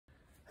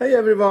Hey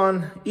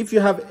everyone, if you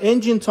have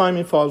engine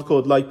timing fault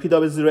code like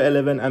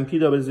P0011 and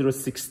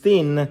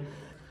P0016,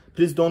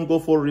 please don't go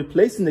for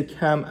replacing the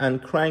cam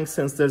and crank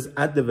sensors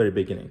at the very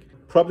beginning.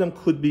 Problem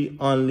could be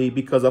only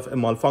because of a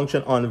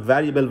malfunction on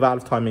variable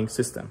valve timing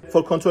system.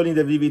 For controlling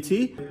the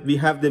VVT, we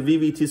have the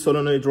VVT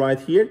solenoid right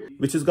here,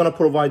 which is going to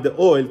provide the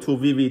oil to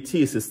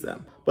VVT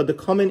system. But the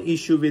common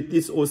issue with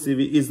this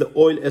OCV is the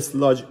oil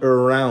sludge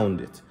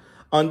around it.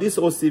 On this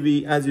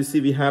OCV, as you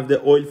see, we have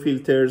the oil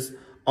filters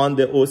on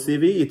the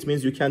OCV. It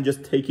means you can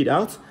just take it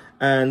out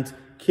and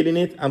clean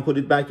it and put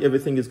it back.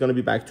 Everything is going to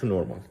be back to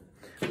normal.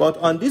 But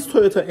on this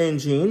Toyota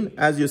engine,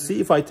 as you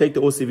see, if I take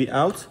the OCV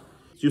out,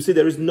 you see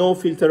there is no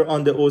filter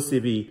on the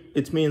OCV.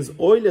 It means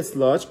oil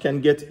sludge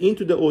can get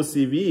into the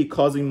OCV,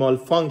 causing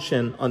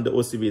malfunction on the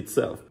OCV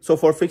itself. So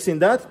for fixing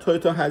that,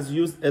 Toyota has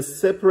used a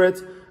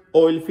separate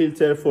oil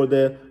filter for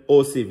the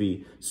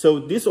OCV. So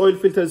this oil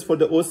filter is for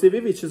the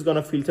OCV, which is going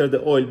to filter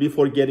the oil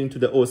before getting to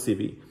the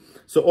OCV.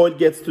 So oil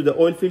gets to the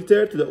oil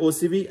filter, to the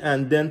OCV,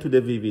 and then to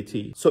the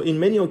VVT. So in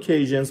many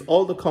occasions,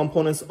 all the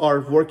components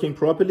are working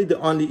properly. The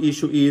only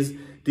issue is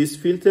this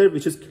filter,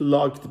 which is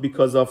clogged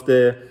because of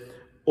the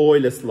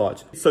oil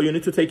sludge. So you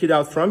need to take it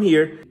out from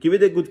here, give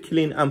it a good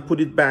clean, and put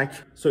it back.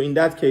 So in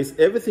that case,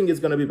 everything is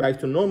going to be back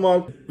to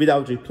normal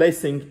without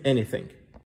replacing anything.